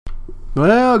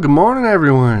Well, good morning,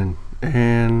 everyone,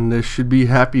 and this should be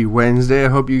Happy Wednesday. I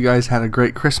hope you guys had a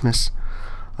great Christmas.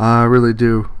 I really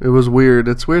do. It was weird.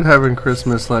 It's weird having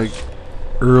Christmas like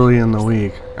early in the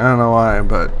week. I don't know why,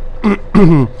 but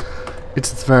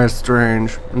it's very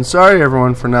strange. And sorry,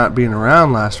 everyone, for not being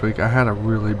around last week. I had a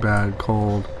really bad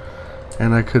cold,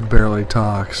 and I could barely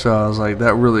talk. So I was like,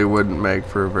 that really wouldn't make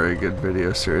for a very good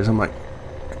video series. I'm like,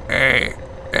 hey,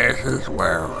 this is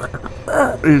where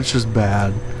it's just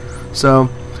bad. So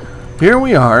here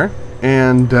we are,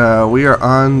 and we are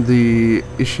on the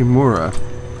Ishimura,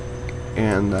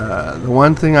 and the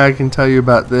one thing I can tell you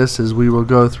about this is we will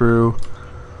go through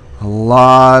a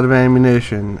lot of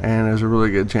ammunition, and there's a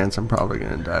really good chance I'm probably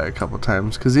going to die a couple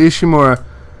times, because the Ishimura,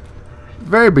 the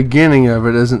very beginning of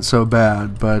it isn't so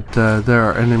bad, but there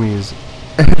are enemies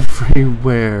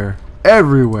everywhere.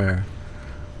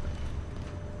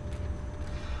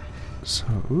 So,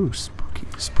 ooh,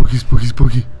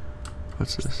 spooky.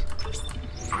 What's this?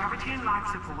 Gravity and life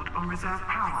support on reserve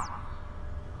power.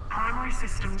 Primary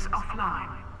systems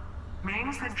offline.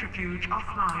 Main centrifuge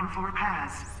offline for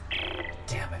repairs.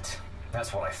 Damn it.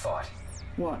 That's what I thought.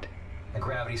 What? The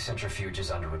gravity centrifuge is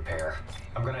under repair.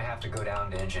 I'm gonna have to go down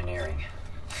to engineering.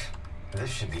 This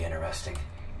should be interesting.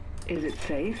 Is it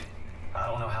safe? I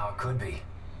don't know how it could be.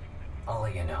 I'll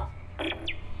let you know.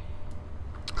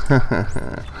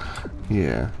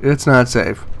 Yeah, it's not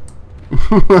safe.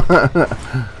 Okay.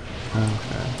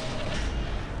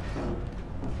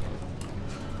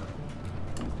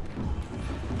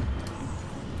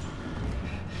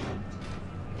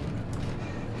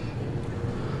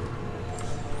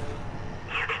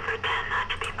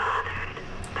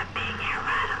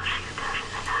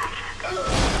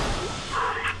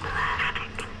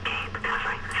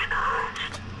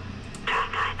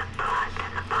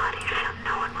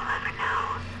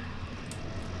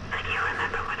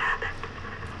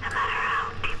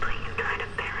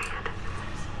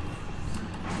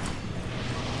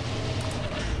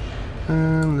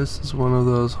 And this is one of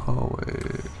those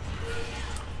hallways.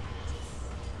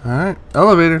 Alright,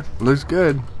 elevator. Looks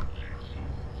good.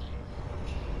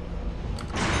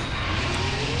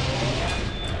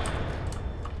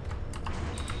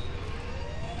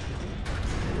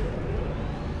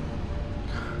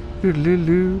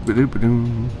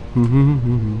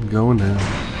 Going down.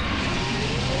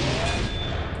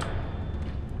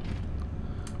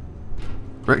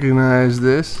 Recognize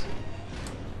this.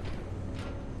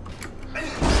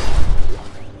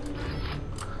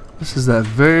 This is that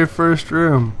very first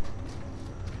room.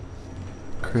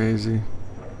 Crazy.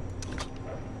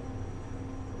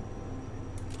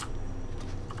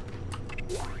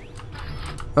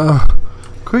 Oh,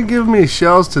 quit giving me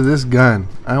shells to this gun.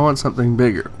 I want something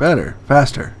bigger, better,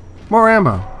 faster, more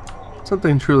ammo.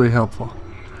 Something truly helpful.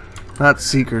 Not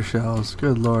seeker shells.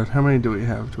 Good lord, how many do we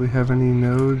have? Do we have any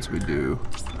nodes? We do.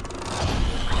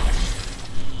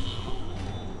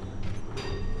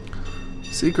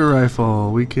 Seeker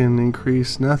rifle, we can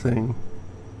increase nothing.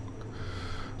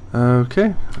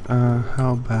 Okay,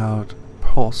 how about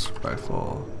pulse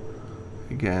rifle?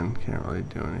 Again, can't really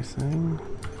do anything.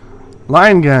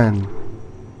 Line gun,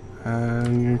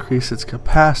 increase its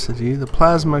capacity. The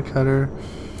plasma cutter,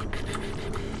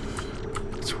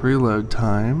 its reload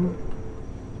time.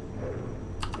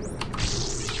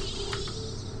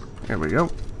 There we go.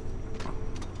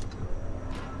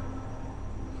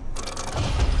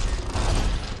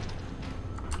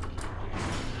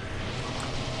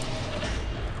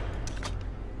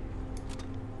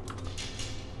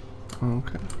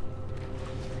 Okay.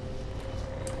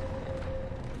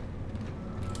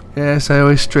 Yes, I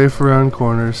always strafe around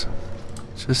corners.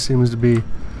 It just seems to be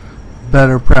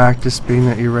better practice, being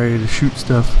that you're ready to shoot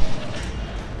stuff.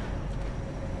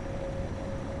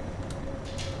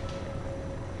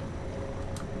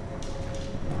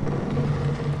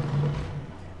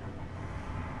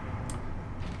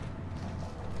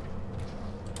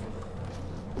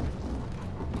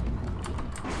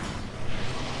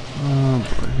 Oh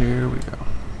boy, here we go.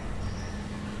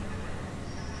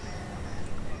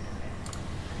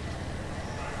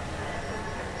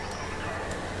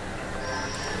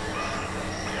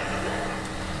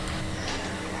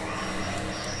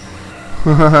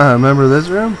 Remember this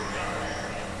room?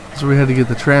 That's where we had to get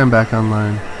the tram back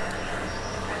online.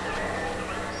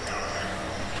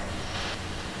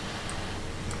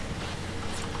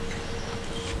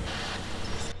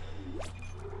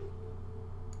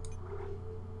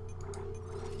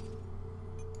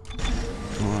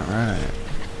 Alright.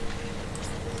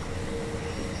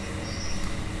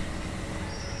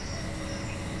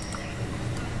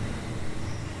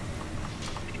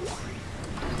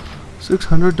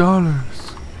 $600.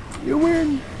 You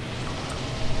win.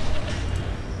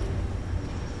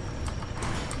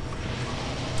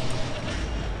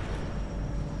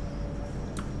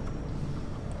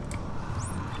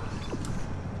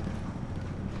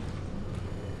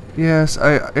 Yes,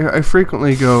 I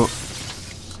frequently go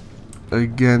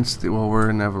against the... Well, we're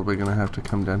inevitably going to have to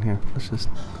come down here. Let's just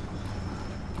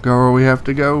go where we have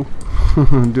to go.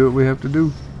 Do what we have to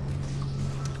do.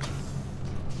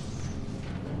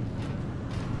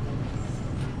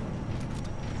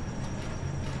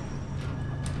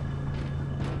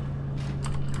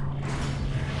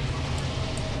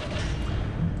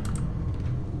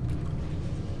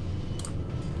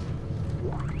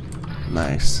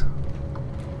 Nice.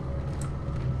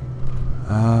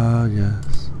 Ah,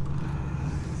 yes.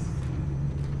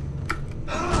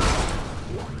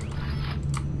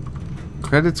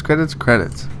 Credits, credits,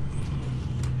 credits.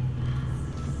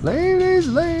 Ladies,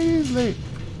 ladies, ladies.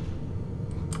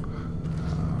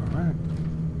 Alright.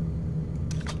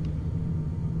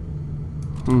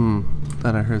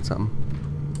 Thought I heard something.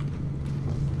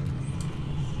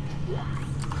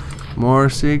 More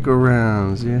secret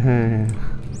rounds, yay.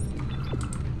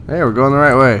 Hey, we're going the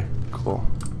right way. Cool.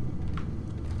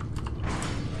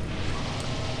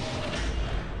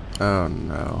 Oh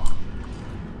no.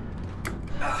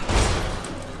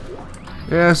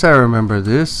 Yes, I remember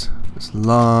this. This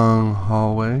long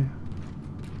hallway.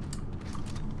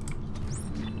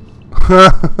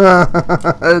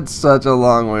 It's such a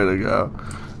long way to go.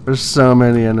 There's so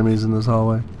many enemies in this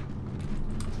hallway.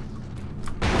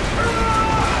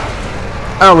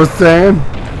 I was saying.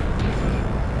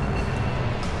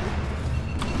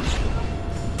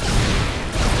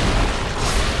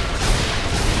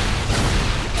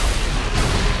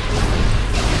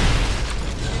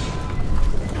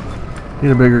 Need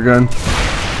a bigger gun.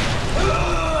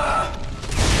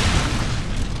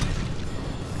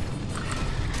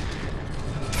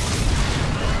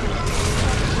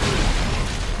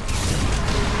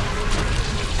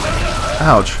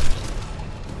 Ouch.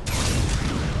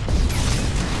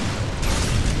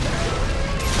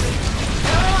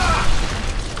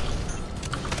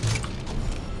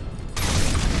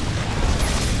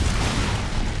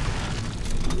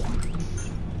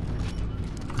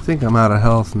 I think I'm out of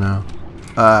health now.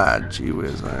 Ah, gee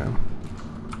whiz, I am.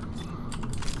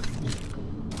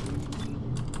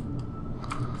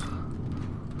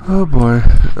 Oh boy.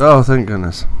 Oh, thank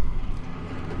goodness.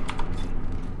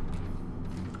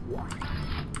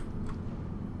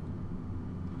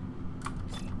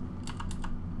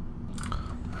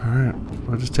 Alright,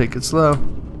 we'll just take it slow.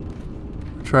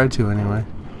 Try to, anyway.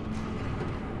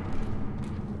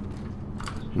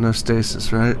 No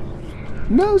stasis, right?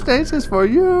 No stasis for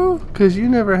you! Because you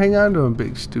never hang on to them,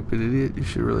 big stupid idiot. You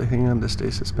should really hang on to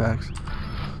stasis packs.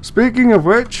 Speaking of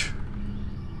which...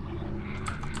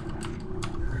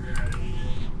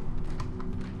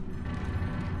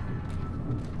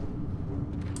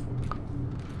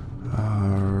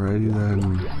 Alrighty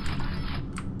then.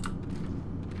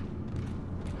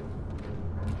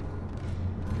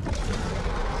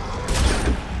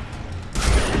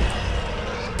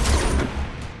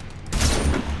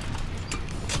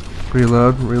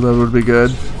 Reload. Reload would be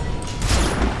good.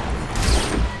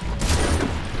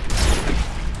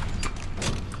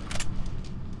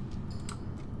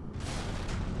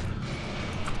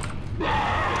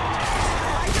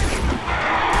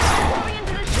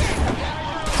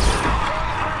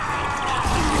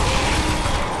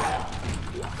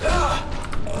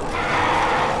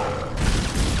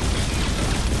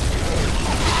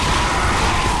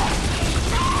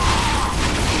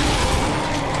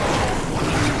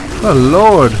 Oh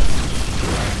Lord!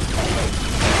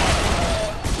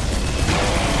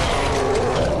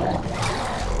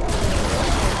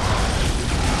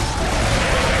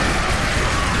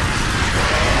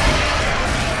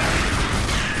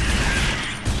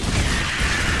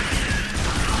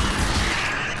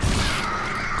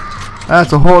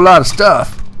 That's a whole lot of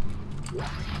stuff.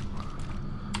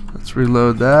 Let's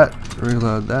reload that.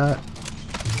 Reload that.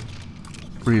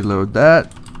 Reload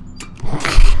that.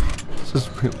 Just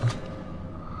reload.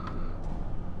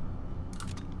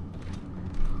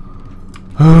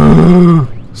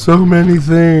 So many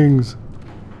things.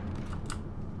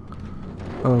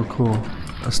 Oh, cool.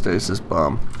 A stasis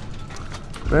bomb.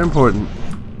 Very important.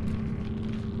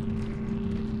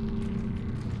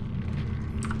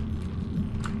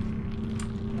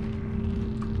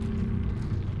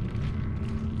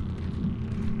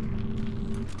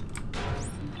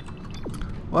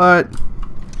 What?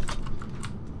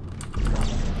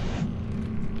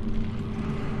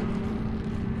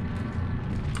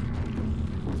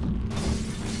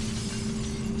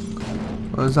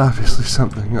 Well, there's obviously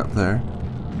something up there.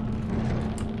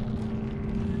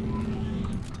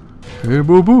 Hey,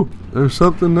 boo boo! There's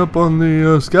something up on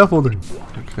the scaffolding.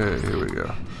 Okay, here we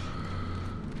go.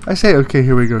 I say okay,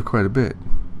 here we go quite a bit.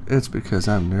 It's because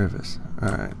I'm nervous.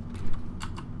 Alright.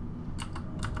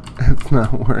 It's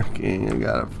not working. I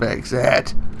gotta fix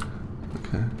it.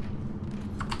 Okay.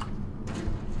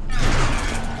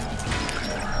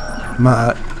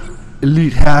 My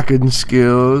elite hacking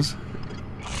skills.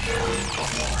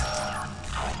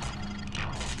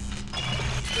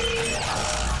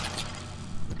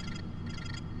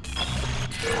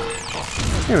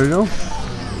 Here we go.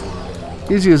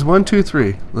 Easy as 1, 2,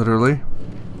 3, literally.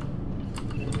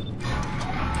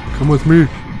 Come with me.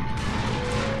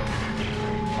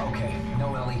 Okay,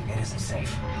 no, Ellie, it isn't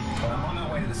safe. But I'm on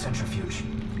my way to the centrifuge.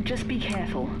 Just be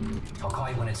careful. I'll call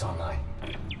you when it's online.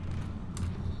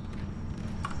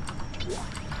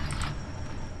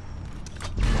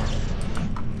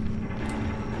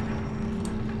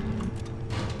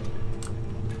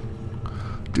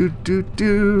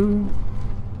 Do.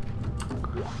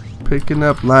 Picking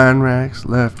up line racks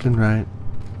left and right.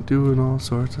 Doing all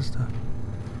sorts of stuff.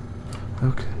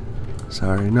 Okay.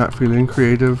 Sorry, not feeling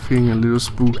creative, feeling a little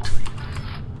spooked.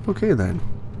 Okay then.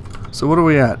 So what are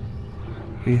we at?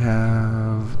 We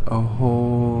have a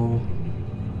whole...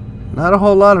 Not a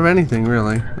whole lot of anything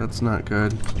really. That's not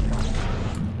good.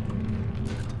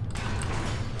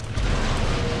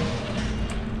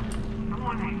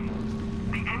 Warning.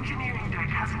 The engineering deck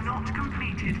has not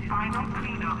completed final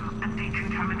cleanup and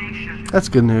decontamination. That's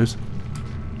good news.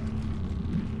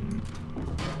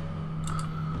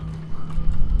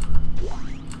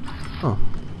 Oh.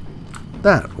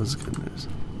 That was good news.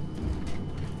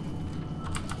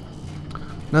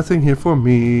 Nothing here for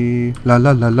me. La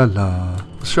la la la la.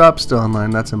 Shop's still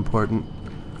online, that's important.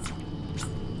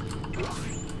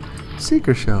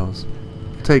 Seeker shells.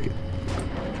 Take it.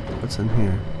 What's in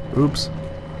here? Oops.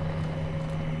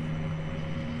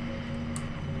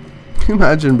 Can you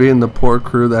imagine being the poor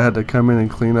crew that had to come in and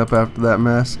clean up after that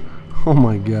mess? Oh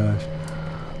my gosh.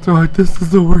 They're like, this is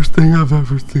the worst thing I've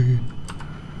ever seen.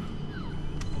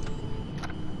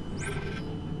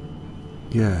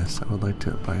 Yes, I would like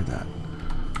to buy that.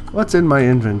 What's in my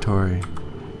inventory?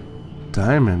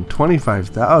 Diamond,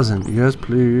 25,000. Yes,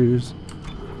 please.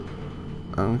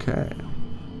 Okay.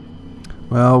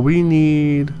 Well, we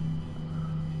need...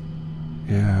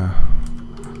 Yeah.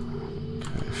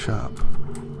 Okay, shop.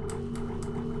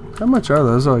 How much are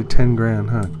those? Those are like 10 grand,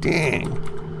 huh? Dang.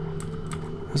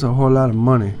 That's a whole lot of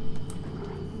money.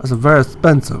 That's very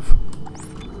expensive.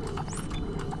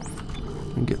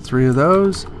 We can get 3 of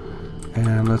those.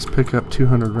 And let's pick up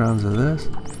 200 rounds of this.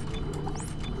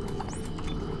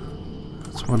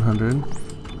 That's 100.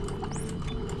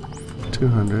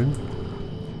 200.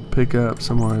 Pick up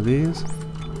some more of these.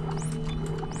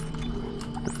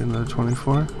 Another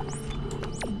 24.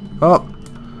 Oh!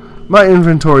 My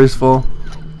inventory's full.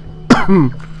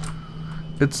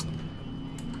 It's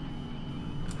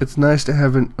nice to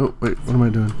have an... Oh, wait, what am I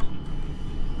doing?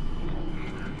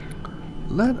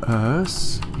 Let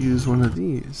us use one of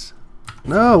these.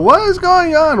 No, what is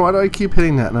going on? Why do I keep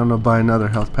hitting that? And I'm gonna buy another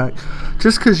health pack.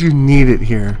 Just because you need it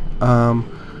here.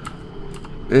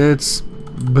 It's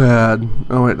bad.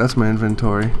 Oh wait, that's my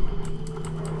inventory.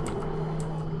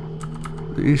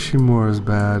 The Ishimura is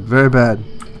bad. Very bad.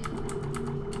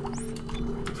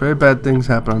 Very bad things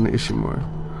happen on the Ishimura.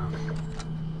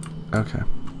 Okay.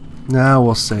 Now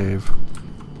we'll save.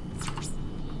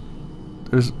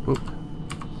 There's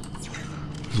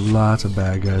lots of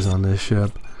bad guys on this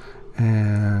ship.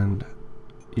 And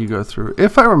you go through,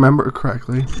 if I remember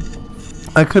correctly,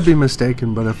 I could be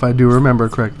mistaken, but if I do remember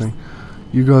correctly,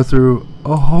 you go through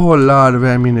a whole lot of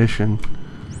ammunition.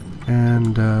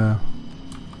 And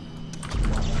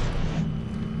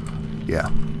yeah,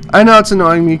 I know it's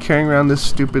annoying me carrying around this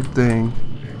stupid thing,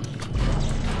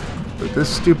 but this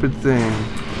stupid thing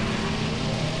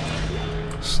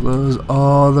slows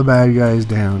all the bad guys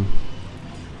down.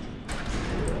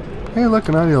 Hey, look,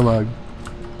 an audio log.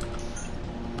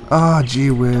 Ah,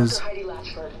 gee whiz. Dr. Heidi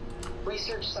Latchford,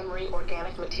 research summary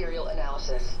organic material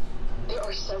analysis. There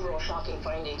are several shocking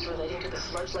findings relating to the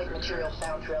sludge-like material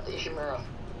found throughout the Ishimura.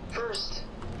 First,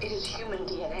 it is human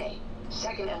DNA.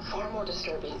 Second, and far more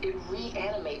disturbing, it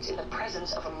reanimates in the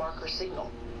presence of a marker signal.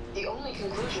 The only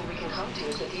conclusion we can come to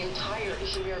is that the entire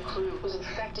Ishimura crew was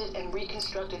infected and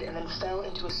reconstructed and then fell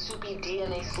into a soupy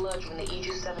DNA sludge when the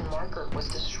Aegis 7 marker was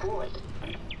destroyed.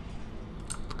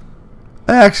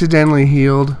 I accidentally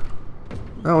healed.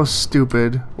 That was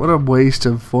stupid. What a waste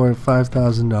of $4,000 or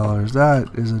 $5,000. That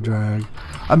is a drag.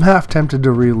 I'm half tempted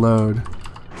to reload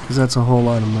because that's a whole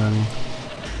lot of money.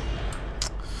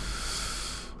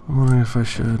 I'm wondering if I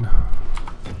should.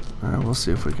 Alright, we'll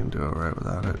see if we can do it right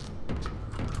without it.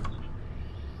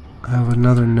 I have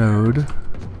another node.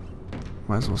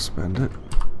 Might as well spend it.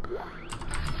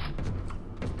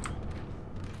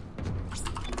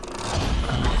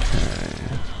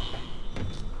 Okay.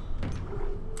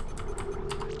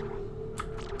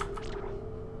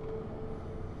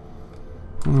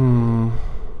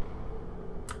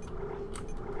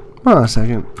 Hold on a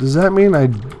second. Does that mean I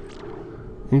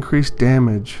increase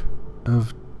damage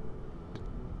of...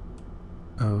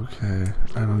 Okay.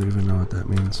 I don't even know what that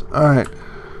means. Alright.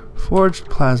 Forged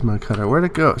plasma cutter. Where'd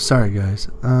it go? Sorry, guys.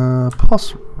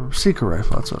 Pulse seeker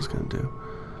rifle. That's what I was going to do.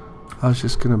 I was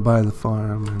just going to buy the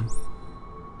farm and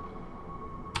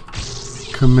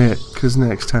commit, because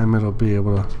next time it'll be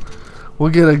able to... We'll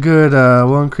get a good...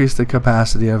 we'll increase the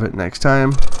capacity of it next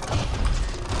time.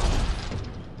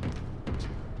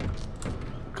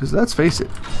 Because let's face it,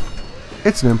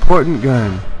 it's an important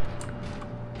gun.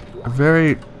 A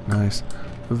very nice.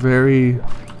 A very...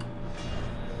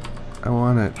 I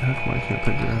want it. How come I can't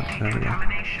pick it up? There we go.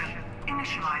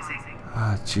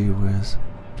 Ah, gee whiz.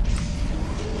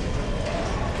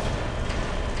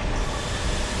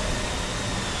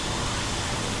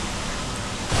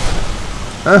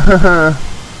 I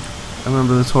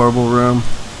remember this horrible room.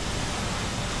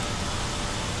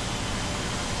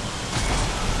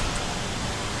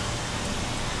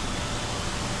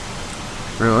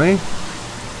 Really?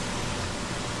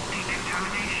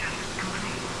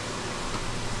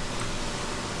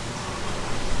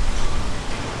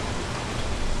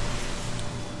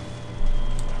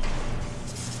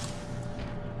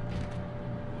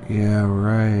 Yeah,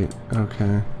 right.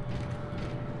 Okay.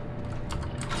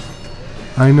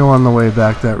 I know on the way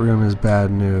back that room is bad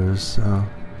news, so...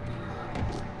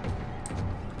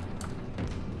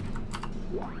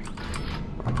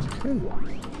 Okay.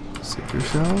 Seeker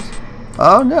shells?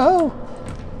 Oh no!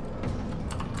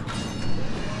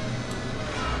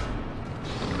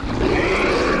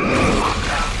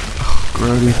 Oh,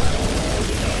 grody.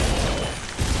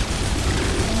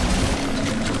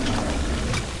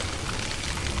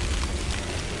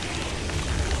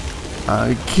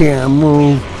 I can't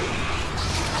move.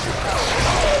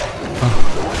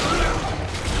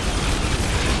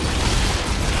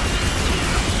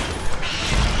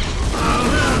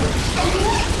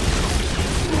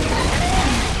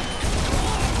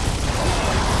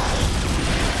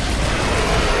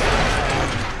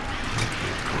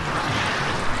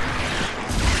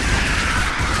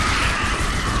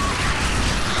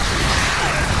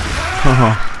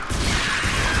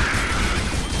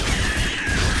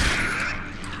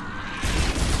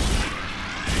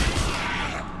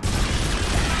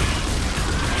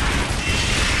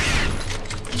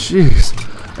 Jeez.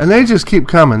 And they just keep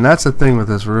coming. That's the thing with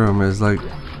this room, is like,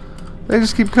 they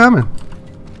just keep coming.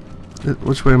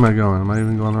 Which way am I going? Am I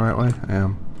even going the right way? I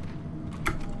am.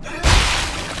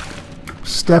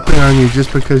 Stepping on you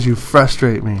just because you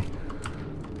frustrate me.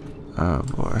 Oh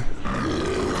boy.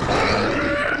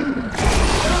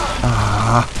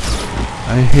 Ah,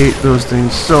 I hate those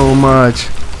things so much.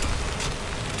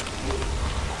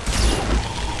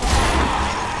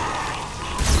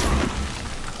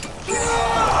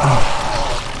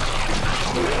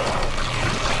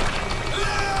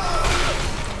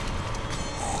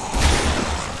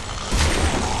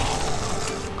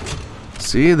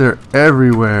 See, they're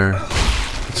everywhere.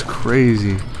 It's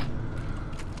crazy.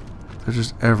 They're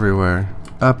just everywhere.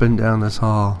 Up and down this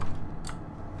hall.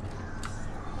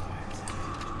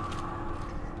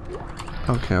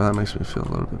 Okay, well that makes me feel a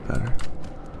little bit better.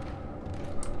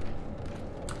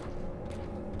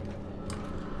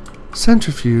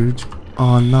 Centrifuge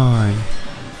online.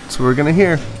 That's what we're gonna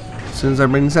hear as soon as I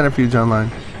bring the centrifuge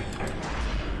online.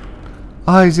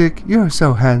 Isaac, you're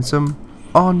so handsome.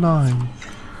 Online.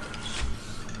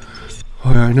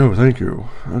 Why, I know, thank you.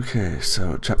 Okay,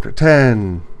 so chapter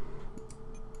 10.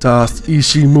 Das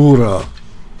Ishimura.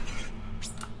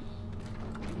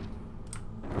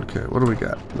 Okay, what do we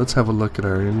got? Let's have a look at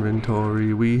our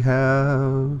inventory. We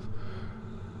have...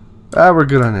 we're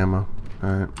good on ammo.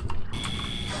 Alright.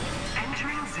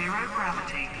 Entering zero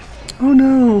gravity. Oh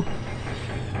no!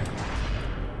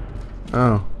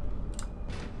 Oh.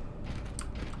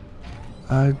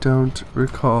 I don't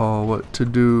recall what to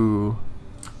do.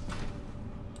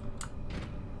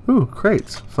 Ooh,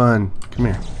 crates. Fun. Come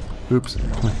here. Oops.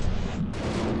 Come here.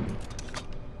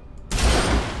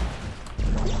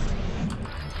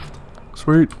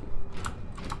 Sweet.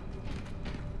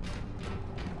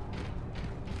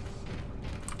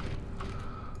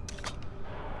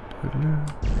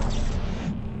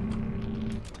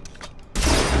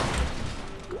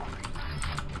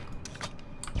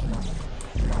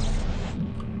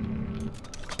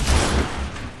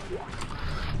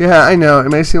 Yeah, I know, it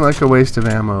may seem like a waste of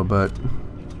ammo, but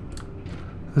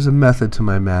there's a method to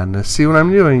my madness. See, what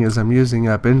I'm doing is I'm using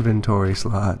up inventory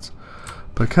slots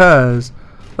because,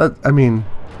 I mean,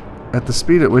 at the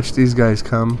speed at which these guys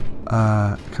come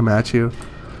at you,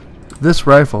 this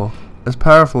rifle, as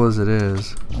powerful as it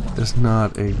is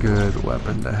not a good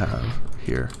weapon to have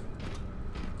here.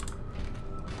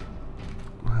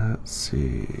 Let's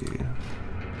see.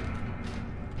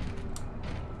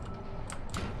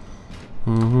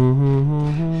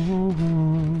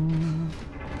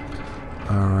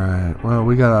 Alright, well,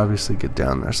 we gotta obviously get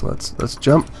down there, so let's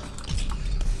jump.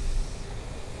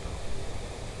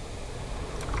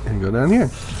 And go down here.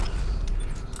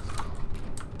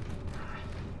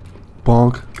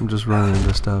 Bonk. I'm just running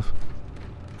into stuff.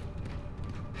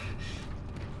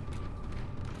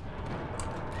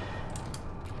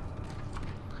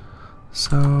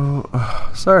 So,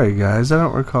 sorry guys, I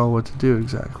don't recall what to do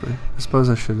exactly. I suppose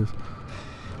I should have.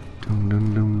 Doom,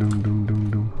 doom, doom, doom, doom,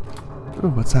 doom, doom. Ooh,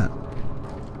 what's that?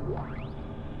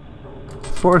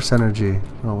 Force energy.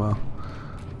 Oh well.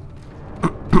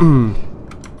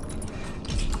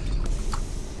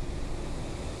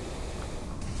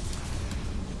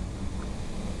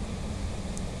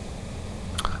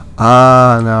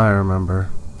 Ah, now I remember.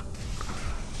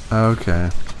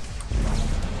 Okay.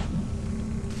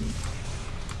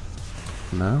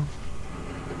 No?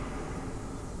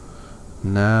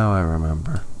 Now I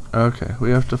remember. Okay, we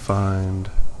have to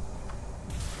find...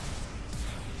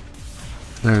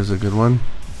 There's a good one.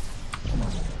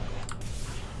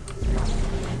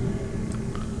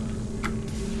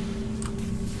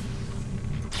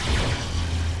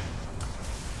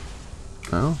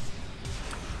 No?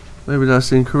 Maybe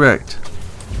that's incorrect.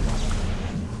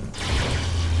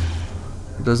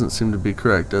 It doesn't seem to be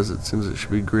correct, does it? It seems it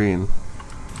should be green.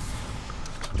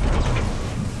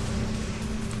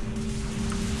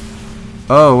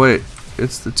 Oh wait,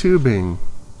 it's the tubing.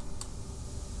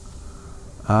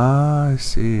 Ah, I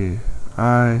see.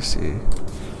 I see.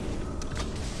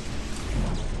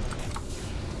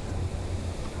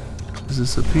 Is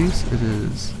this a piece? It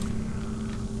is.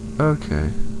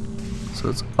 Okay. So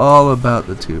it's all about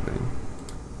the tubing.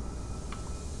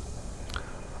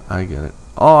 I get it.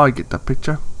 Oh, I get the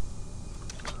picture.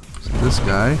 So this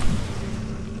guy,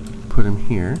 put him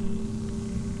here.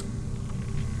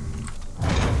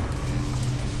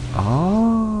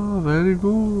 Oh, very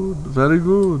good. Very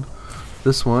good.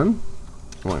 This one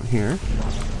went here.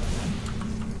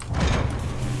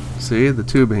 See, the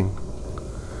tubing.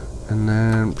 And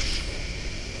then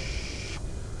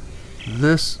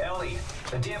this. Ellie,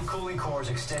 the damn cooling core is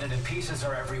extended and pieces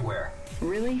are everywhere.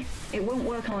 Really? It won't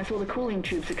work unless all the cooling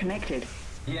tubes are connected.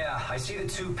 Yeah, I see the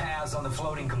two paths on the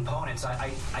floating components. I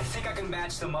think I can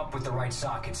match them up with the right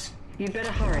sockets. You'd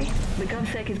better hurry. The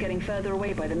GovSec is getting further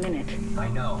away by the minute. I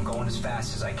know, I'm going as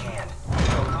fast as I can.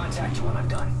 I'll contact you when I'm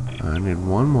done. I need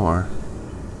one more.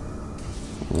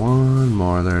 One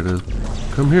more. There it is.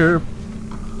 Come here.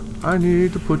 I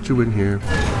need to put you in here.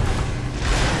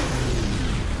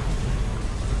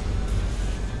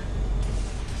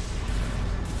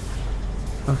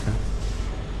 Okay.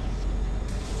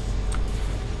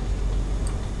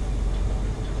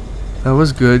 That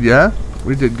was good, yeah?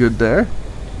 We did good there.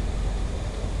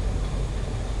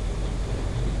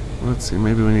 Let's see,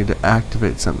 maybe we need to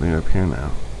activate something up here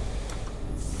now.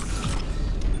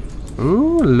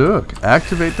 Ooh, look.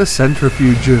 Activate the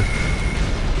centrifuge.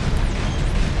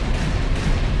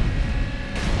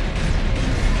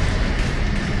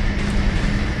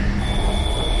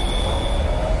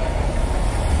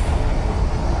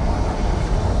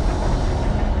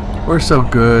 We're so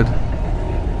good.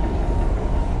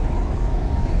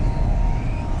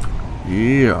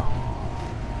 Yeah.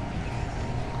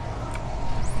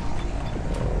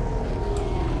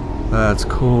 That's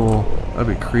cool. That'd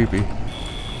be creepy.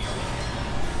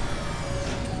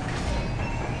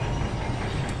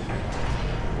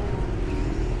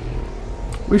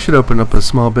 We should open up a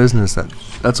small business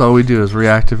that's all we do is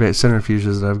reactivate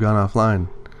centrifuges that have gone offline.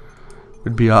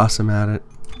 We'd be awesome at it.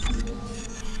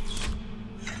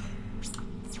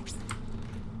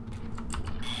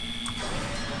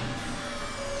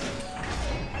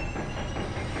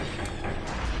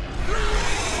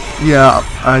 Yeah,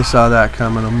 I saw that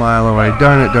coming a mile away.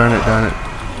 Darn it, darn it, darn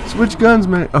it. Switch guns,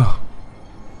 man. Oh.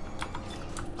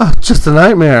 Oh, just a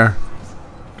nightmare.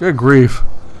 Good grief.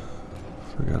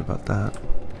 Forgot about that.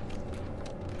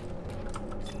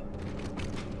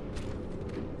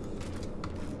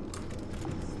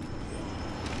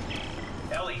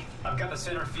 Ellie, I've got the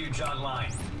centrifuge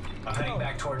online. I'm heading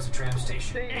back towards the tram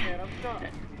station.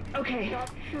 Okay.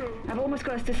 I've almost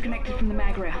got us disconnected from the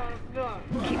mag rail.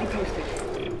 Keep me posted.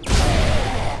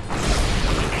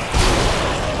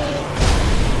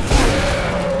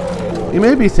 You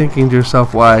may be thinking to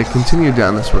yourself why I continue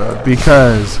down this road,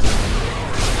 because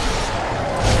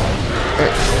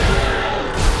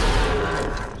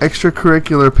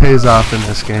extracurricular pays off in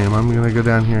this game. I'm gonna go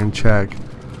down here and check.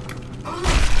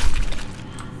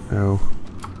 No.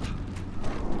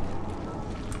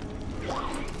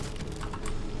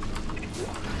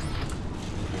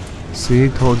 See,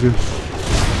 told you.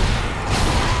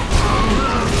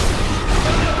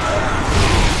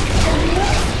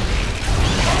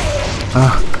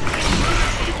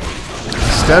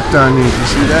 Stepped on you. Did you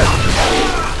see that?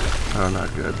 Oh, not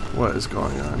good. What is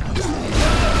going on?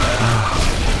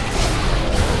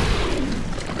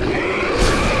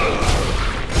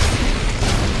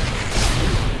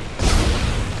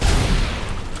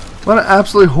 What an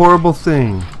absolutely horrible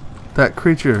thing. That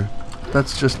creature.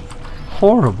 That's just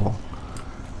horrible.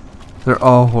 They're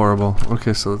all horrible.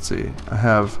 Okay, so let's see. I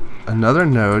have another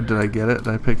node. Did I get it?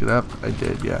 Did I pick it up? I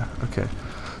did, yeah. Okay.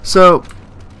 So,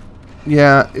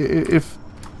 yeah, if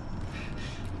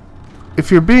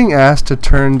you're being asked to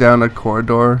turn down a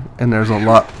corridor and there's a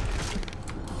lot...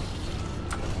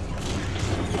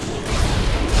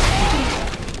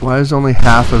 Why is only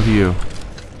half of you?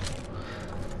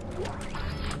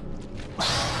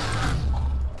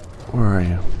 Where are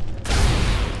you?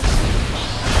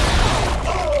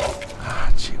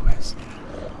 Ah, gee whiz.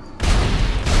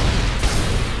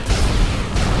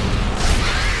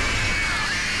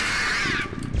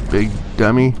 Big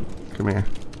dummy. Come here.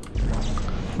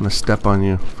 I'm gonna step on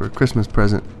you for a Christmas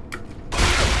present.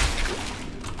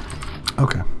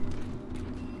 Okay.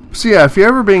 So yeah, if you're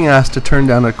ever being asked to turn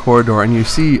down a corridor and you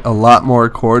see a lot more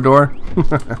corridor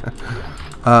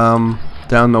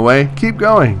down the way, keep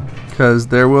going, because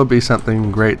there will be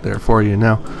something great there for you.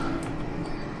 Now,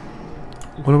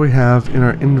 what do we have in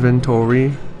our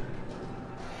inventory?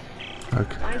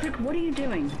 Okay. Isaac, what are you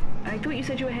doing? I thought you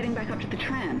said you were heading back up to the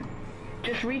tram.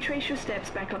 Just retrace your steps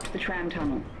back up to the tram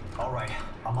tunnel. Alright,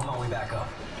 I'm on my way back up.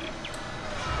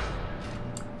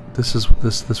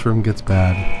 This room gets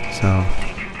bad, so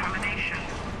Decontamination.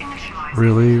 Initializing.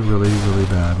 really, really, really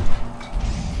bad.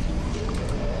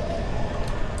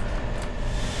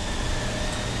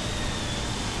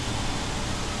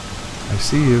 I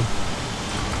see you.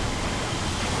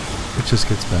 It just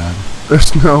gets bad.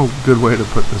 There's no good way to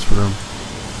put this room.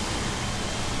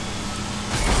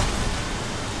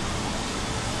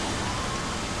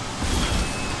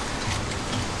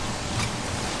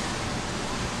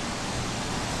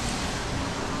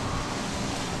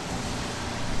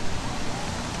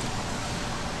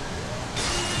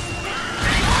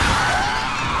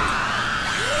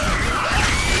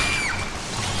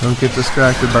 Don't get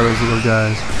distracted by those little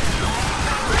guys.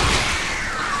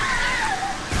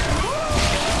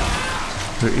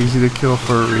 They're easy to kill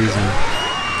for a reason.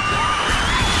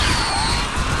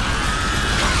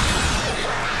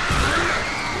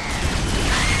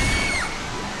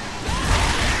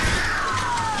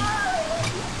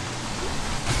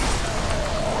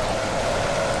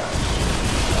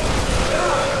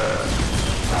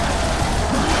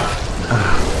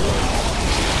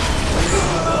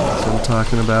 That's what I'm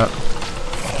talking about.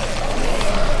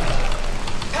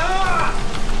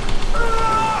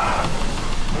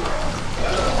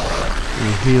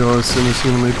 Heal as soon as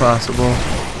humanly possible.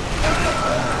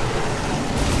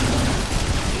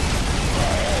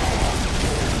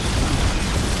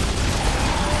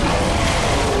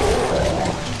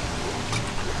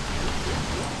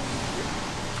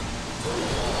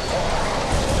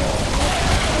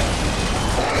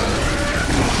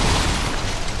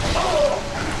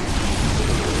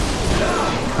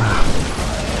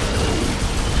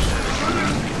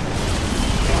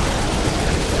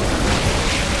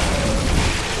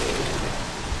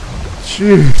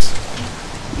 Jeez.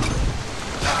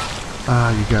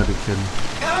 Ah, you gotta be kidding.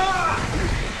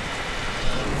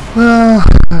 Well,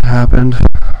 that happened.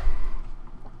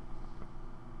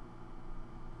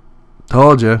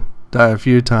 Told you. Die a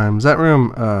few times. That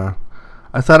room, I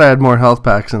thought I had more health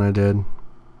packs than I did.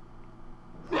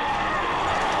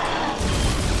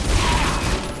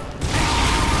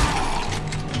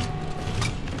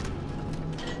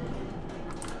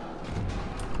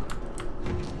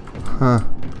 Huh.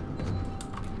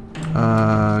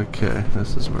 Okay,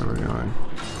 this is where we're going.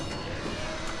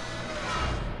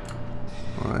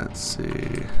 Let's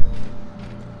see.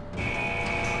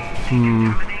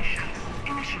 Decontamination.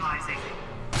 Initializing.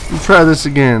 Let's try this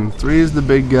again. 3 is the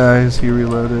big guys. He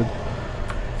reloaded.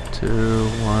 2,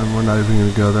 1. We're not even going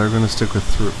to go there. We're going to stick with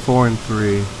 4 and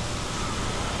 3.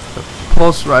 The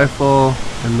pulse rifle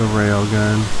and the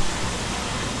railgun.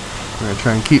 We're going to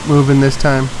try and keep moving this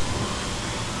time.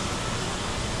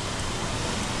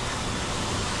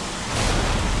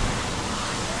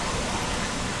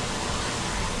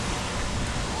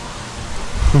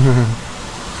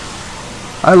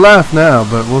 I laugh now,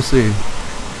 but we'll see.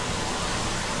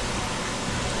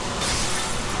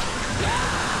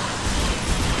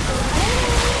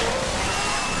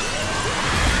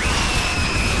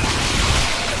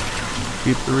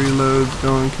 Keep the reloads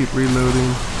going, keep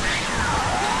reloading.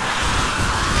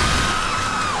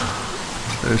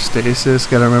 There's stasis.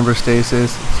 Gotta remember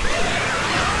stasis.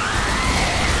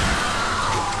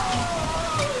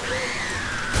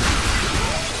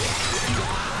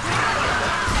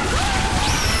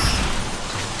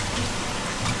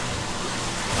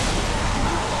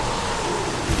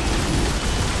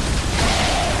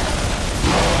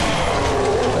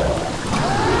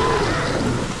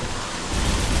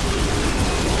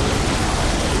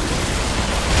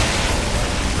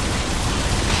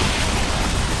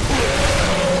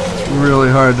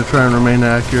 Really hard to try and remain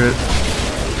accurate.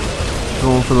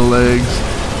 Going for the legs.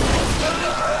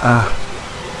 Ah.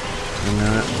 A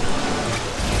minute.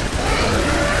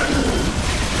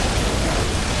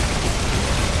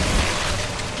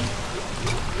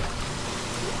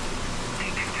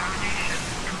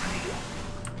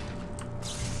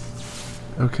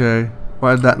 Okay.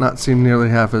 Why did that not seem nearly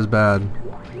half as bad?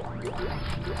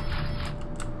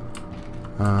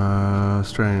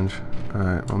 Strange.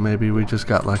 Alright, well maybe we just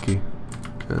got lucky.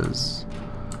 Because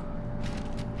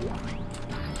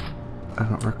I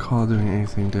don't recall doing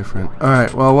anything different.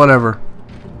 Alright, well whatever.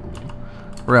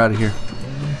 We're out of here.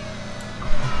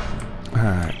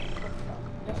 Alright.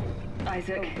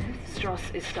 Isaac,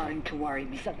 Strauss is starting to worry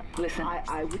me. Listen.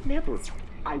 I would never.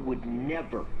 I would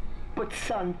never. But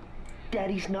son,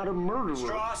 Daddy's not a murderer.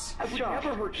 Strauss! I would Strauss,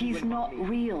 never hurt you he's and not Mommy.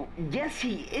 real. Yes,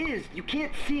 he is. You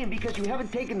can't see him because you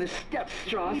haven't taken the steps.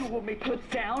 Strauss, You will make put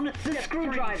down the Step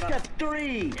screwdriver. 3. Step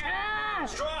 3. Ah!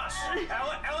 Strauss!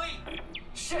 Ellie!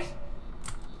 Shit!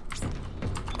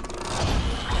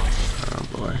 Oh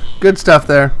boy. Good stuff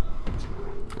there.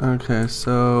 Okay,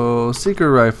 so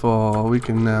Seeker Rifle. We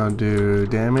can now do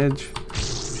damage.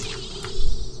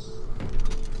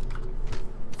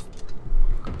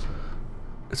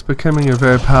 It's becoming a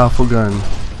very powerful gun.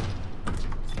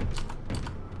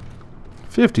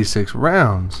 56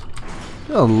 rounds.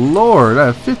 Oh lord, I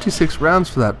have 56 rounds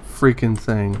for that freaking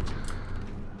thing.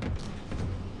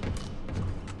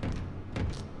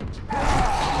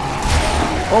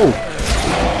 Oh!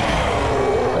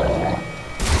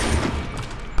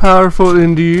 Powerful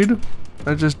indeed.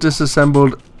 I just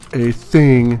disassembled a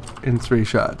thing in 3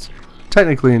 shots.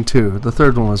 Technically in 2. The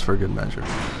third one was for good measure.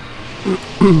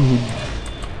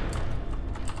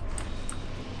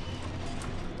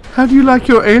 How do you like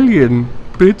your alien?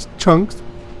 Bits? Chunks?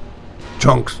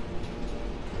 Chunks.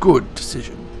 Good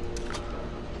decision.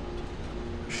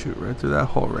 Shoot right through that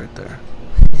hole right there.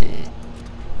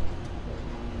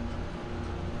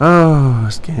 Oh,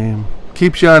 this game.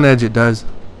 Keeps you on edge, it does.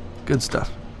 Good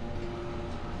stuff.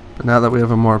 But now that we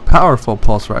have a more powerful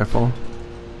pulse rifle.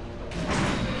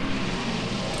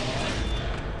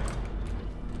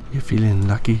 You feeling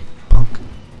lucky, punk?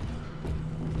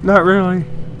 Not really.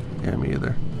 Yeah, me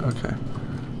either. Okay.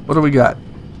 What do we got?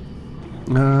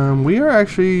 We are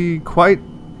actually quite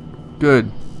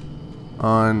good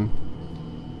on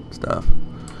stuff.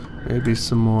 Maybe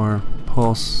some more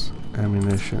pulse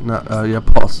ammunition. Not yeah,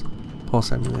 pulse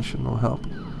ammunition will help.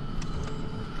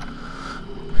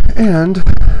 And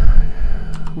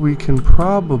we can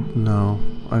probably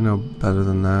I know better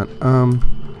than that. I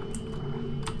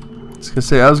was gonna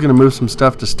say I was gonna move some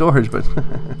stuff to storage, but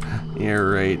yeah,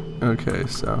 right. Okay,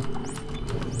 so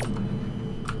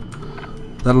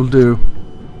that'll do.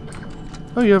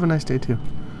 Oh, you have a nice day too. Okay,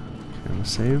 I'm gonna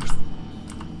save.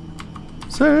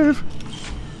 Save.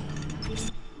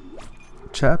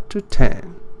 Chapter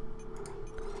 10.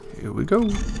 Here we go.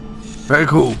 Very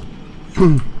cool.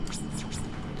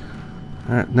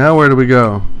 Alright, now where do we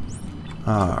go?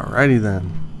 Alrighty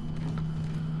then.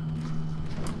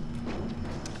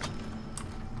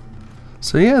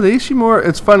 So yeah, the Ishimura,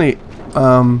 it's funny.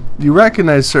 You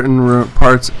recognize certain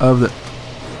parts of the...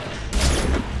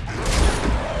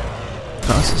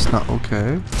 This is not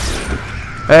okay.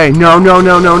 Hey, no.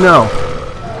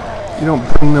 You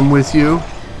don't bring them with you.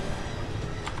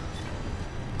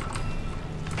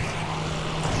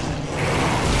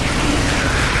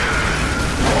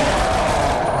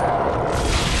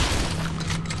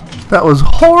 That was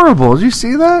horrible. Did you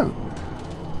see that?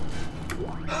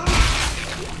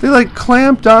 They like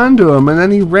clamped onto him and then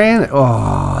he ran.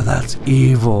 Oh, that's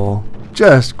evil.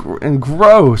 Just and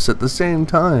gross at the same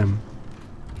time.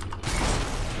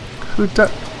 Who Oops,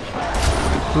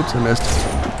 I missed.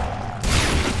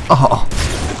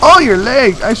 Oh, your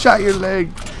leg. I shot your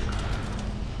leg.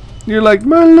 You're like,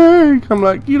 my leg. I'm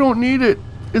like, you don't need it.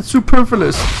 It's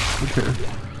superfluous. Okay.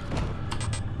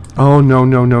 Oh, no.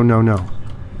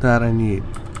 That I need.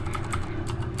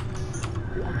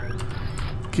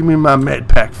 Give me my med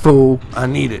pack, fool. I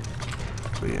need it.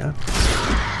 So yeah.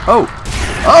 Oh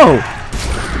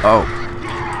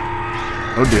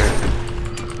dear.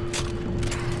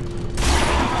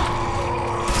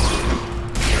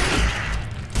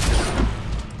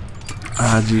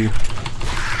 dodgy.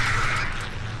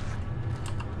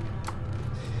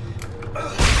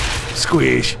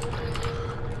 Squish.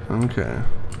 Okay.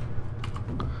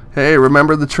 Hey,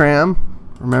 remember the tram?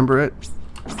 Remember it?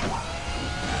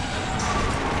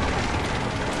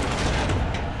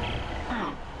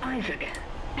 Oh, Isaac.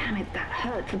 Damn it, that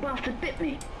hurts. The bastard bit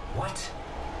me. What?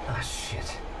 Ah,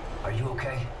 shit. Are you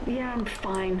okay? Yeah, I'm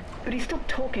fine. But he stopped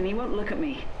talking. He won't look at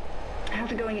me. How's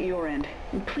it going at your end?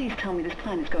 And please tell me this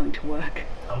plan is going to work.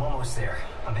 I'm almost there.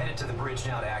 I'm headed to the bridge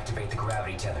now to activate the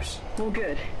gravity tethers. Well,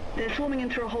 good. They're swarming in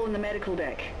through a hole in the medical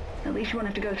deck. At least you won't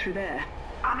have to go through there.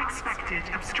 Unexpected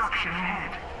obstruction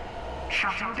ahead.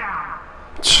 Shutting down.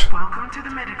 Welcome to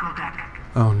the medical deck.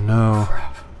 Oh no.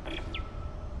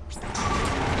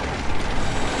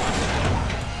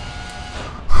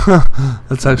 Crap.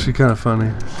 That's actually kind of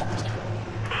funny.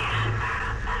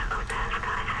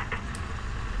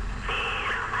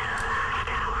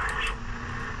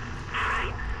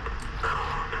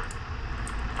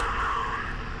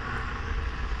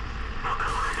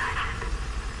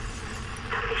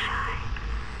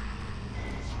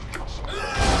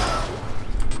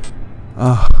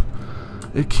 Oh,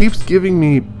 it keeps giving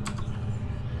me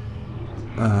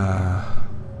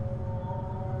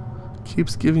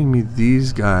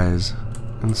these guys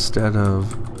instead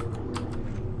of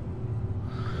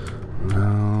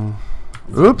no.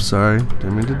 Oops, sorry,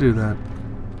 didn't mean to do that.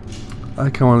 I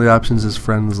like how one of the options is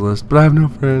friends list, but I have no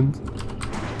friends.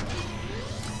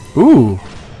 Ooh,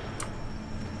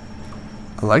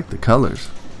 I like the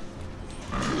colors.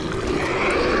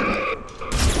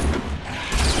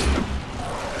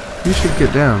 You should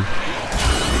get down.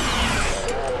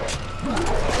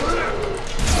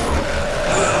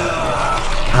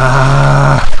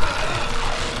 Ah.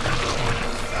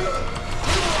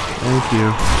 Thank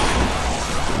you.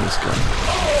 This guy.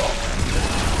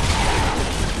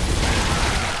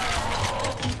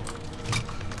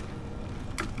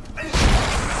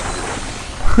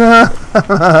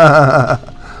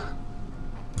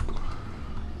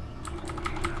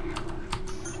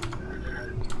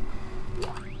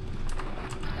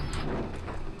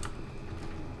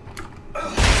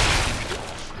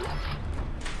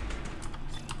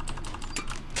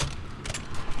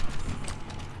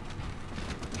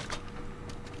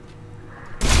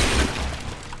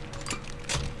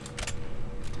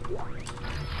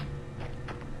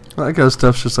 I like how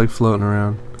stuff's just like floating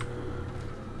around.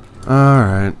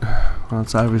 Alright. Well,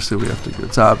 it's obviously we have to go.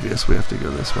 It's obvious we have to go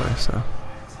this way, so.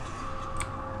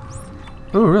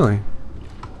 Oh, really?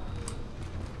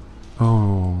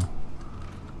 Oh.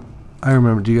 I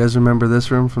remember. Do you guys remember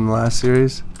this room from the last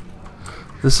series?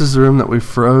 This is the room that we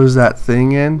froze that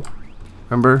thing in.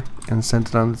 Remember? And sent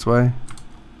it on its way.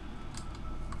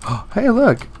 Oh, hey,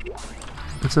 look.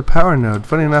 It's a power node.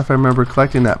 Funny enough, I remember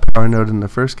collecting that power node in the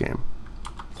first game.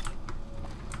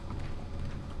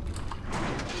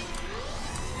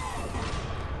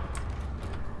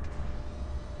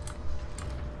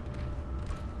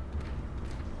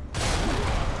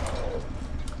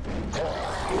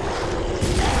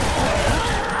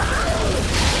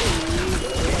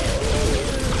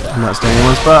 I'm not staying in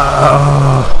one spot.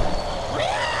 Oh.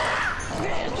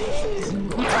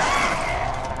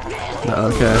 No,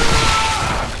 okay.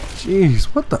 Jeez,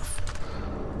 what the f...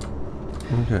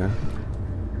 Okay.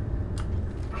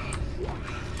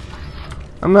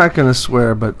 I'm not gonna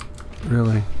swear, but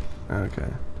really.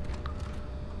 Okay.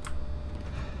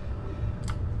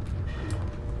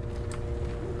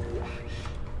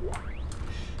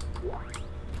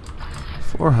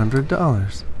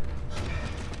 $400.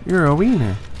 You're a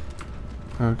wiener.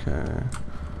 Okay.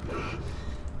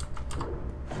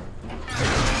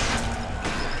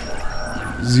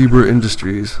 Zebra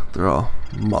Industries. They're all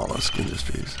mollusk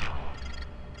industries.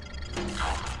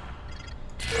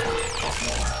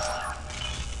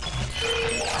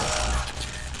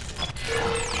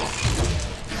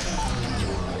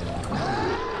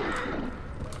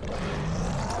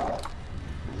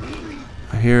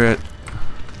 I hear it.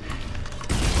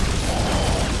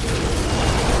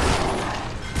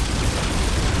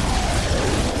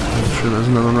 Sure, there's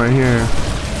another one right here.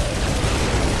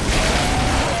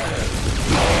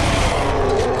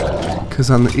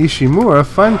 Because on the Ishimura,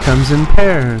 fun comes in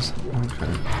pairs.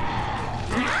 Okay.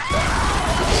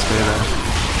 Stay there.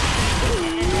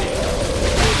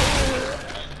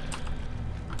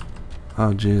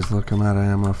 Oh jeez, look, I'm out of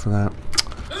ammo for that.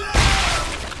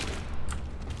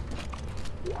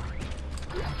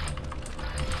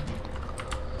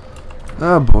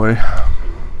 Oh boy.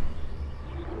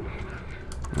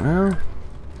 Well,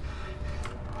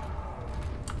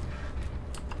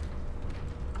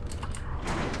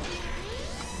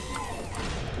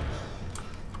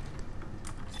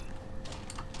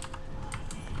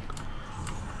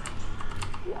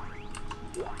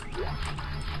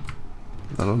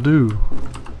 That'll do.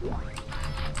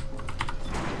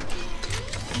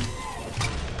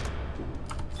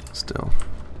 Still.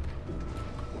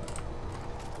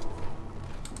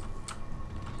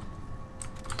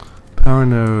 Power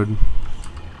node.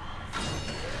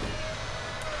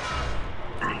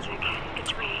 Isaac,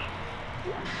 it's me.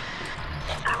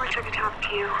 I wish I could talk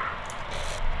to you.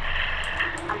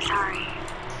 I'm sorry.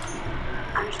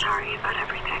 I'm sorry about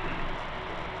everything.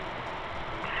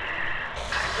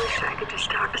 I wish I could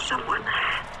just talk to someone.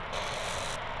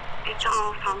 It's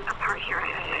all falling apart here.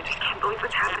 I just can't believe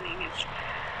what's happening. It's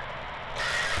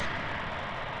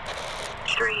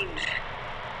strange.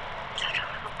 Such a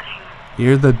little thing.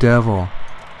 You're the devil.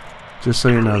 Just so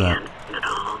you know that. It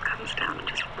all comes down to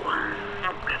just one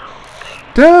little thing.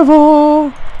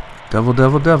 Devil! Devil,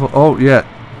 devil, devil. Oh, yeah.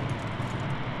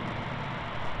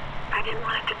 I didn't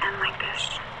want it to end like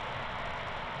this.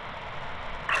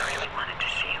 I really wanted to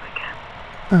see you again.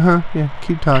 Uh-huh, yeah.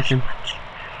 Keep talking. Much.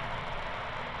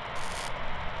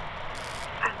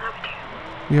 I loved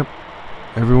you. Yep.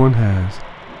 Everyone has.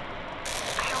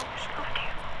 I always loved you.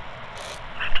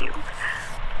 Loved you.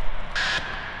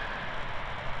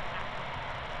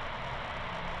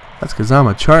 That's because I'm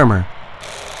a charmer.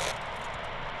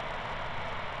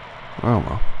 Oh,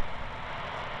 well.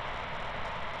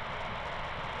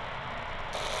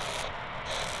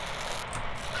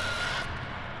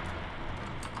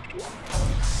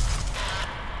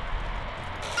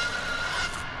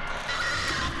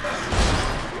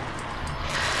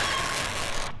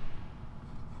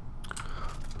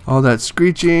 All that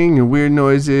screeching and weird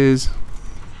noises.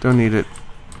 Don't need it.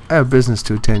 I have business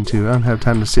to attend to. I don't have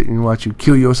time to sit and watch you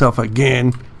kill yourself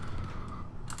again.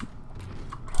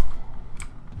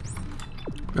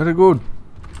 Very good.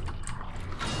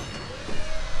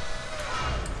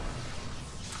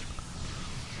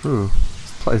 Ooh,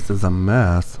 this place is a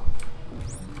mess.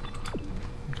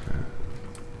 Okay.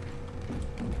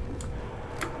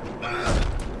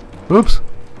 Oops.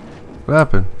 What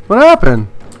happened? What happened?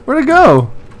 Where'd it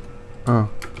go? Oh.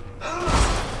 I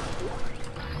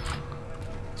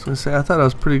was gonna say, I thought I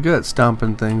was pretty good at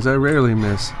stomping things. I rarely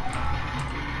miss.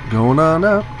 Going on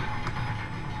up.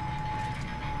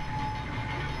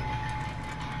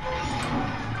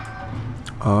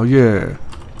 Oh yeah.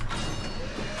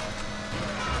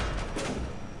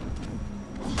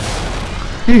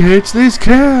 He hates these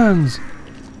cans.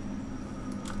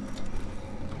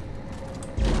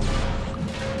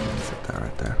 Set that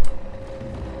right there.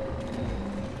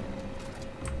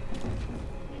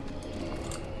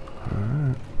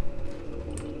 Alright.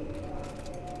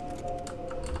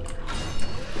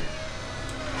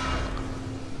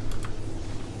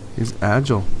 He's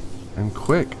agile and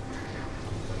quick.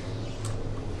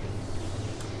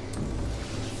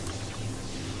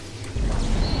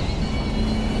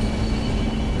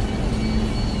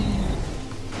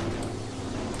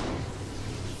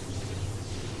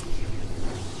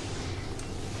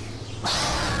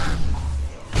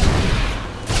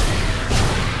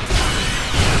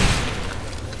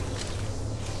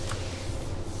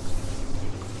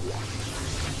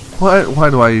 Why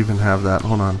do I even have that?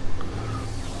 Hold on.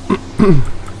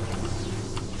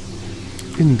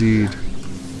 Indeed.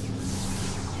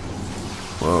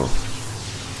 Whoa.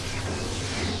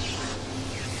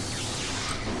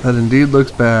 That indeed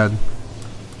looks bad.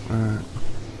 Alright.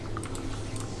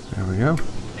 There we go.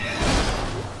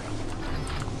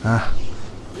 Ah.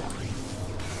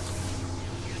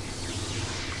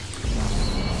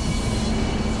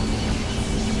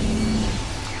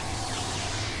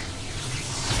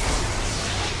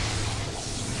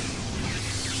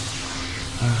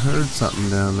 I heard something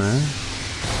down there.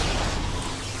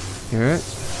 Hear it?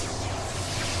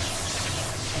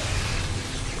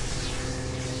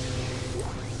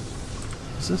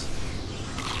 What's this?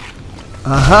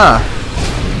 Aha!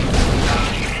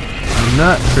 I'm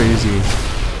not crazy.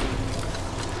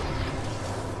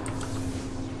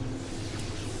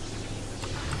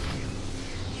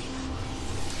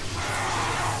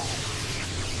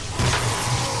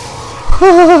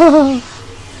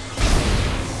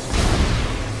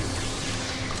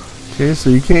 Okay,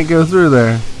 so you can't go through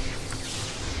there.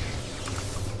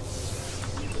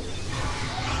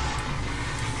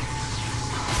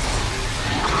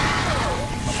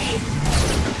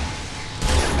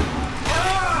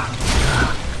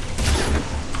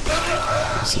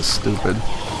 This is stupid.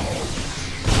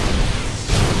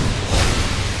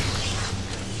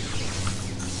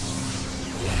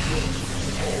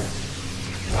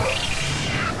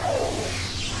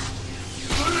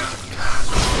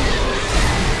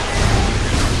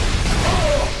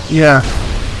 Yeah.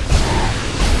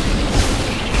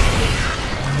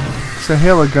 So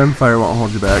hail of gunfire won't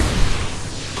hold you back.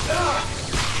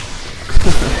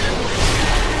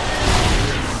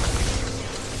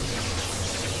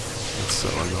 That's so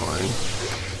annoying.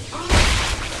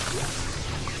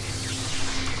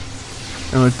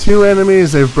 And with 2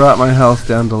 enemies, they've brought my health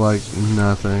down to like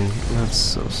nothing. That's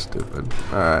so stupid.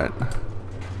 Alright.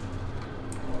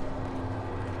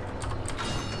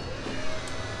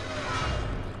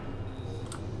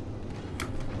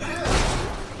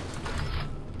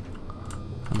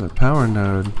 Another power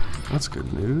node. That's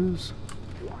good news.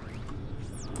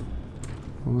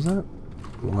 What was that?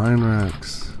 Line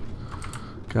Rex.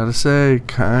 Gotta say,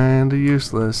 kinda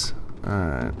useless.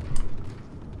 Alright.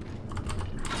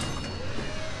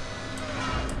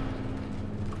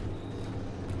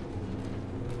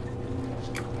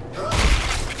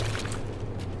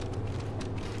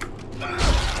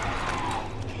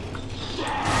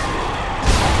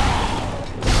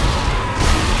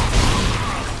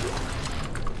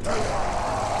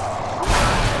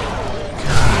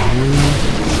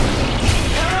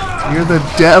 You're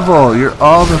the devil. You're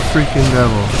all the freaking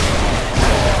devil.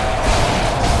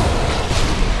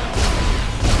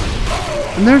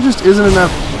 And there just isn't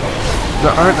enough.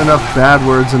 There aren't enough bad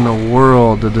words in the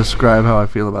world to describe how I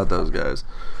feel about those guys.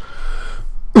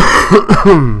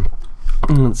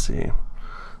 Let's see.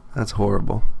 That's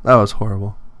horrible. That was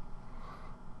horrible.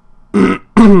 Do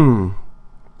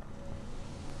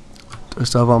I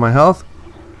still have all my health?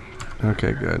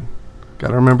 Okay, good.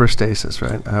 Gotta remember stasis,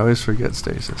 right? I always forget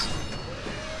stasis.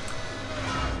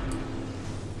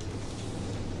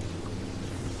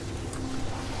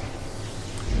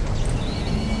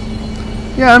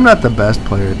 Yeah, I'm not the best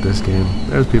player at this game.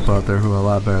 There's people out there who are a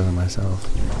lot better than myself.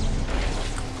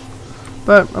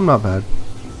 But I'm not bad.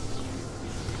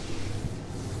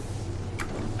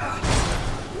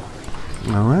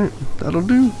 Alright, that'll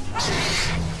do.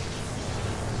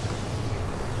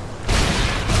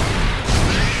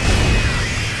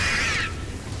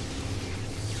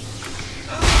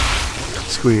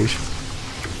 Squish.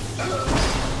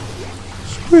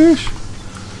 Squish.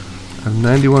 I have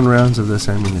 91 rounds of this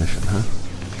ammunition, huh?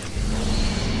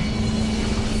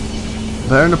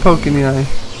 Better than a poke in the eye.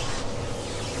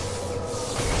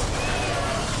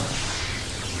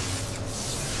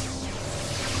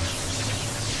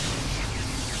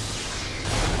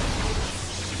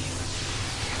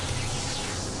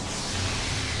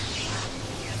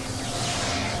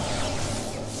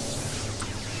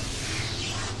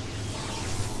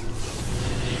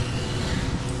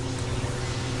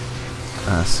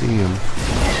 I see him.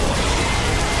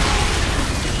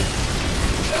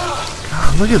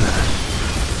 God, look at that.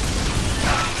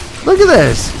 Look at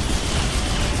this.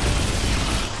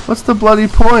 What's the bloody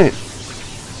point?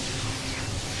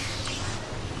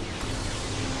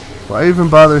 Why even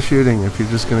bother shooting if you're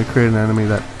just going to create an enemy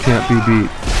that can't be beat?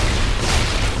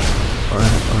 Or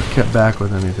kept back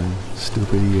with anything.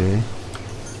 Stupid EA.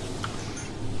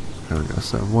 There we go.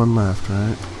 So one left,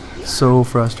 right? So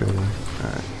frustrating.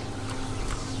 Alright.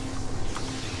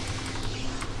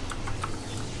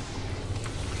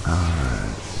 Alright.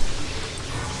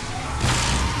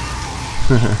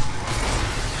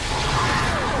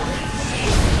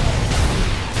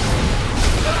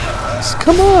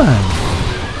 Come on!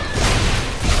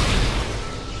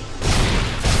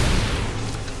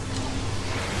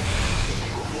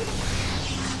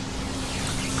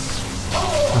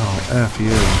 Oh, F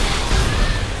you.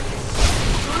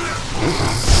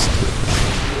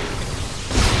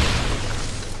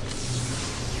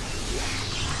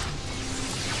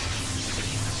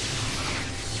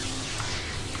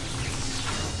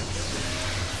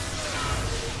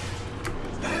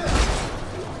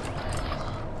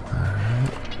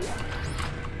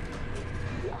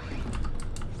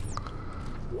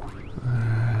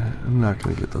 I'm not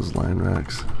gonna get those line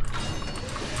racks.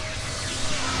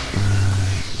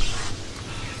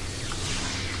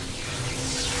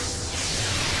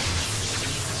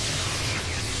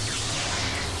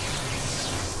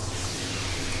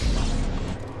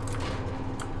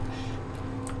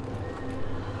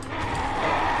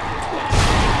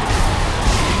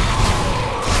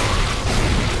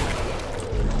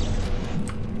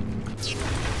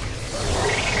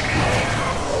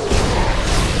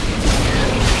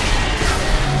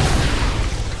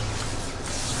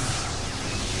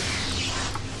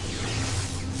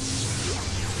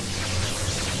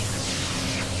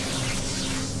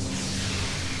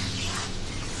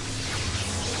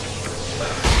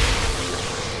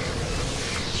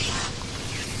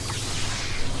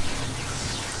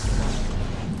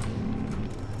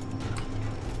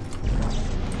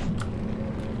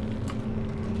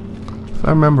 If I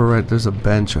remember right, there's a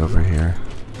bench over here.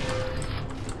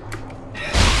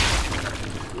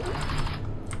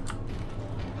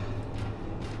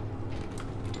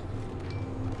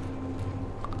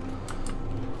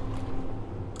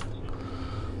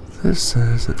 This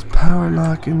says it's power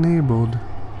lock enabled.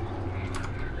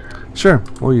 Sure,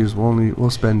 we'll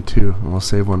spend 2 and we'll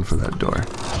save 1 for that door.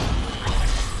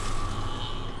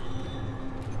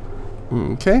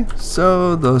 Okay,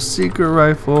 so the secret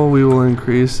rifle, we will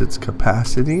increase its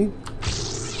capacity,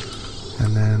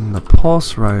 and then the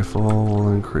pulse rifle will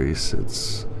increase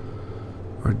its,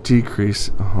 or decrease,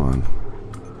 hold on,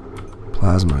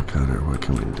 plasma cutter, what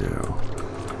can we do?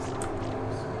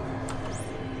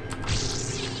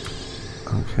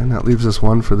 Okay, and that leaves us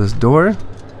 1 for this door.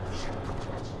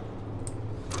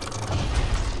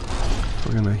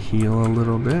 We're gonna heal a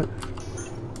little bit.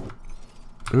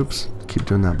 Oops, keep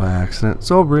doing that by accident.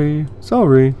 Sorry.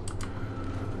 And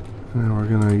then we're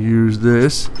gonna use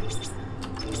this.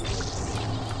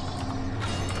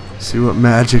 See what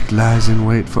magic lies in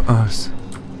wait for us.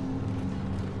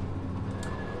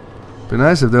 Be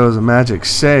nice if there was a magic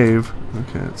save.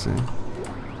 Okay, let's see.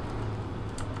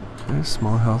 Okay,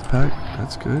 small health pack,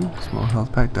 that's good. Small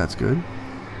health pack, that's good.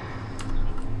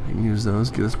 We can use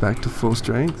those, get us back to full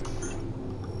strength.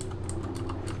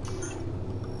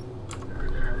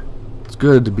 It's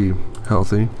good to be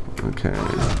healthy. Okay.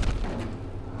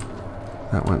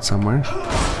 That went somewhere.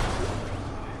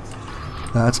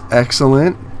 That's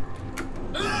excellent.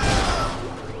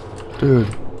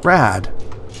 Dude, rad.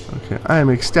 Okay, I am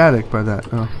ecstatic by that.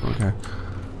 Oh, okay.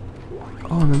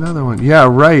 Oh, and another one. Yeah,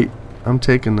 right. I'm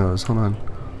taking those. Hold on.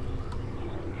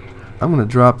 I'm gonna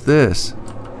drop this.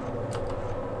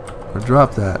 Or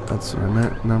drop that. That's what I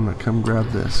meant. And I'm gonna come grab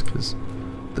this because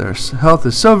their health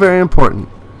is so very important.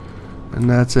 And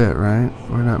that's it, right?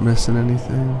 We're not missing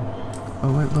anything.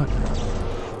 Oh wait, look.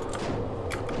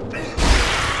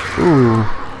 Ooh.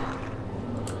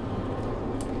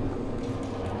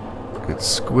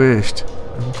 It's squished.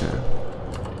 Okay.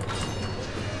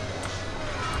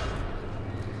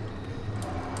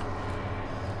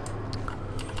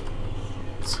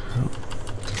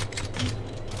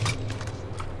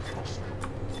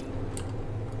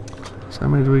 So how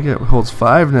many do we get? It holds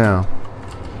 5 now.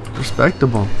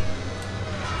 Respectable.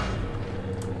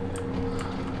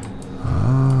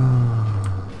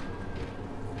 Ah.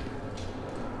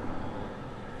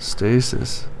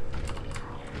 Stasis.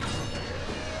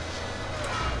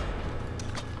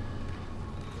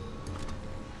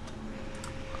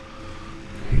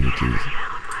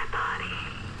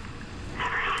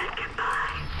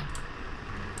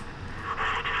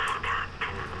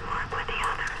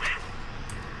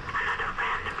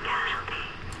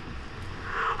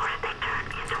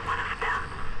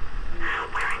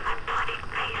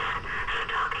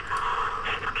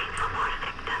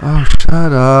 Oh,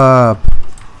 shut up.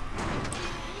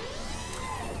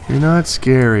 You're not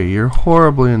scary. You're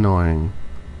horribly annoying.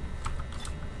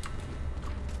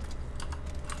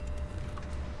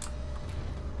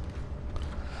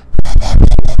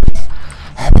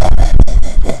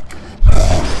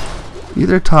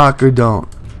 Either talk or don't.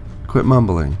 Quit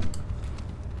mumbling.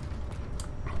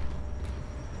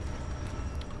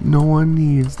 No one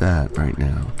needs that right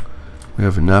now. We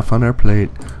have enough on our plate.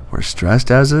 We're stressed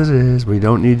as it is. We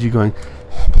don't need you going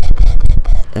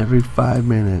every 5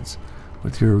 minutes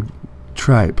with your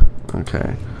tripe.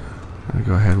 Okay. I'm gonna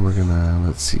go ahead and we're gonna,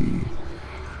 let's see.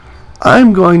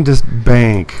 I'm going to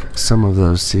bank some of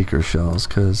those seeker shells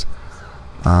because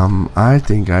I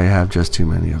think I have just too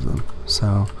many of them.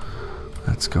 So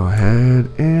let's go ahead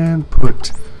and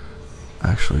put,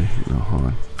 actually, no, hold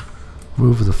on.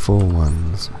 Move the full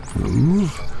ones.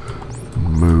 Move.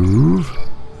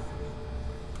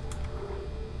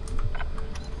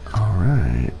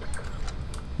 Alright.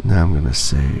 Now I'm gonna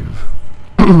save.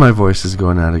 My voice is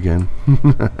going out again.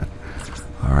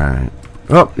 Alright.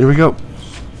 Oh, here we go.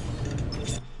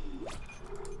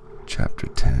 Chapter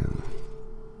 10.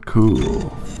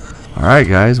 Cool. Alright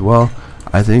guys, well,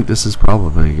 I think this is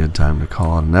probably a good time to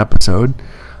call it an episode.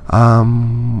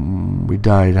 We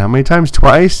died how many times?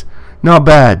 Twice? Not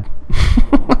bad.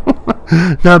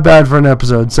 Not bad for an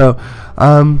episode. So,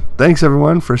 thanks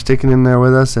everyone for sticking in there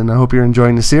with us, and I hope you're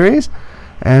enjoying the series.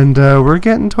 And we're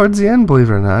getting towards the end, believe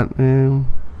it or not.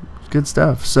 Good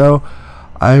stuff. So,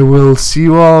 I will see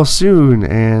you all soon,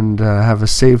 and have a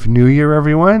safe New Year,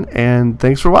 everyone. And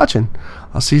thanks for watching.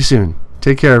 I'll see you soon.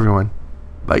 Take care, everyone.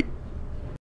 Bye.